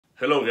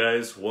Hello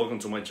guys, welcome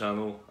to my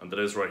channel.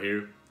 Andres right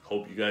here.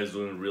 Hope you guys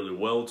doing really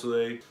well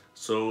today.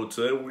 So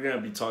today we're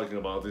gonna be talking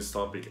about this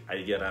topic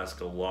I get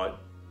asked a lot.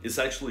 It's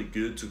actually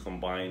good to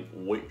combine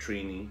weight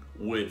training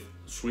with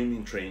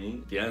swimming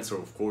training. The answer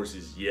of course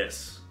is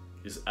yes.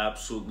 It's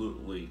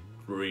absolutely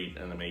great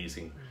and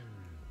amazing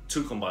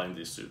to combine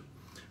these two.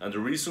 And the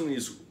reason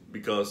is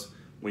because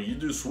when you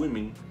do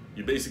swimming,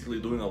 you're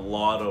basically doing a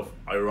lot of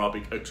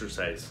aerobic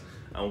exercise.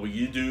 And when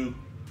you do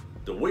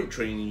the weight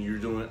training, you're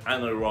doing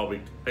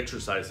anaerobic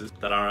exercises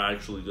that are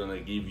actually gonna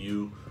give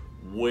you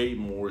way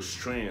more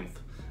strength.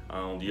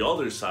 On the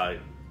other side,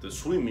 the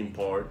swimming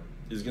part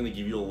is gonna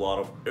give you a lot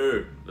of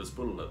air, let's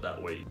put it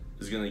that way.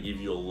 It's gonna give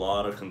you a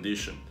lot of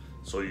condition.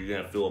 So you're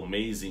gonna feel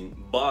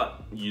amazing,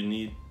 but you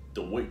need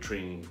the weight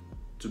training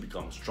to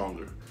become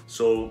stronger.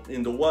 So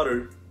in the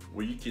water,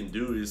 what you can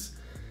do is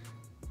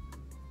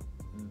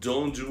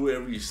don't do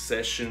every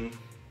session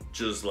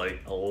just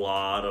like a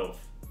lot of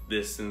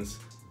distance.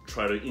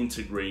 Try to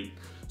integrate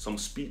some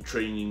speed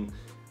training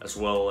as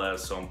well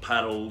as some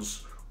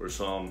paddles or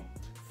some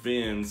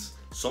fins,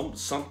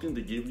 something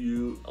to give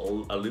you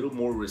a little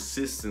more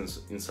resistance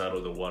inside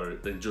of the water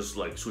than just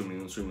like swimming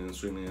and swimming and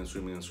swimming and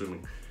swimming and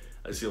swimming.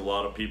 I see a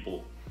lot of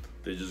people,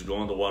 they just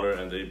go in the water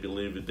and they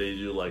believe if they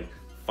do like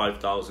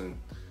 5,000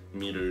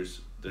 meters,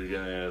 they're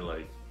gonna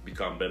like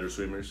become better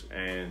swimmers.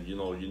 And you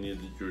know, you need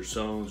your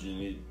zones, you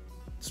need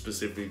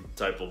specific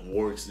type of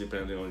works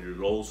depending on your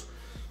goals.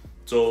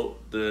 So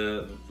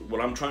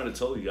what I'm trying to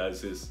tell you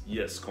guys is,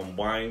 yes,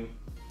 combine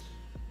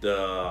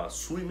the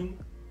swimming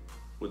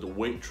with the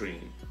weight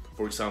training.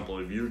 For example,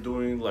 if you're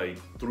doing like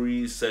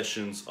 3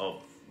 sessions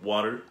of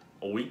water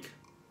a week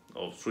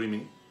of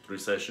swimming, 3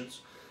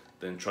 sessions,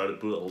 then try to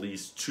put at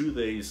least 2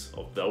 days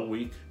of that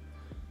week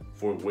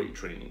for weight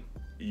training.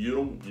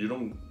 You're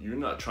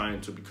not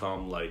trying to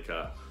become like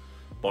a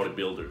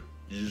bodybuilder.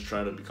 You're just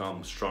trying to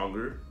become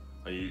stronger,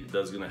 and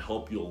that's gonna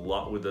help you a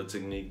lot with that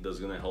technique. That's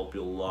gonna help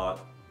you a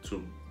lot to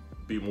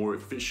be more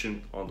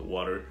efficient on the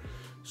water.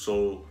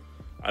 So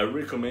I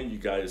recommend you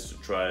guys to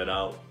try it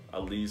out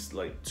at least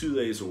like 2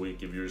 days a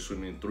week if you're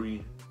swimming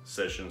 3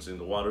 sessions in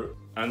the water.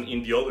 And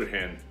in the other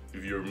hand,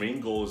 if your main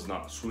goal is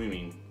not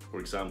swimming, for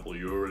example,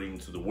 you're already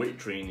into the weight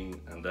training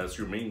and that's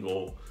your main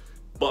goal,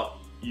 but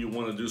you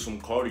want to do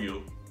some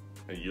cardio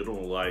and you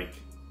don't like,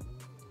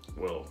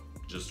 well,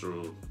 just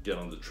to get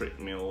on the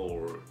treadmill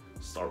or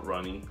start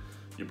running,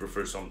 you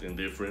prefer something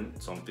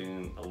different,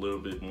 something a little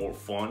bit more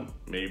fun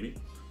maybe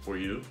for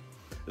you,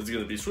 it's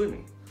gonna be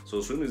swimming.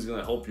 So swimming is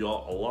gonna help you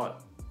out a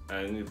lot.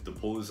 And if the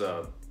pool is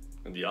on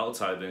the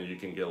outside, then you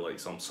can get like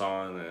some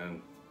sun and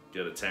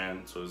get a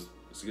tan, so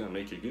it's gonna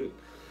make you good.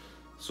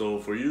 So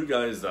for you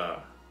guys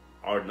that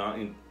are not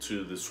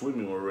into the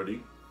swimming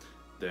already,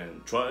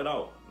 then try it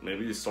out.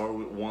 Maybe start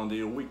with 1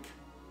 day a week,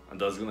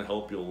 and that's gonna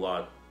help you a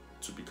lot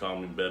to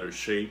become in better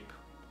shape,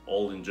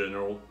 all in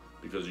general,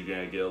 because you're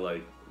gonna get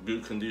like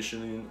good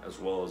conditioning as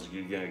well as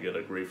you're gonna get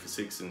a great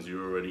physique since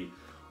you're already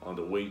on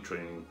the weight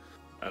training.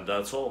 And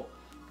that's all.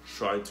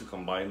 Try to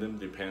combine them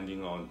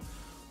depending on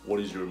what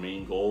is your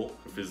main goal.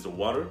 If it's the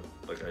water,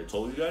 like I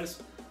told you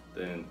guys,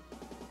 then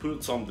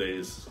put some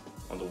days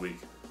on the week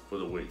for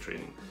the weight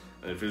training.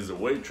 And if it's the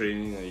weight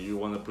training and you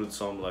want to put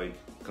some like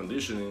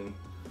conditioning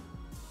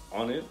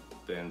on it,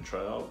 then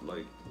try out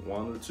like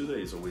 1 or 2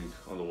 days a week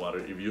on the water.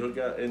 If you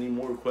got any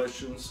more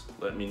questions,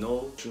 let me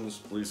know.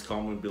 Please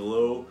comment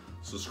below,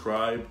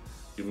 subscribe,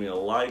 give me a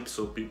like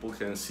so people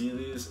can see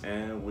this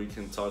and we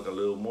can talk a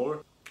little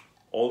more.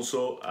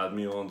 Also, add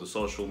me on the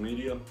social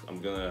media.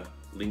 I'm gonna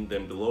link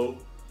them below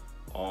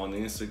on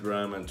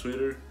Instagram and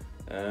Twitter.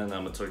 And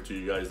I'm gonna talk to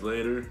you guys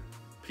later.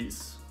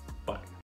 Peace.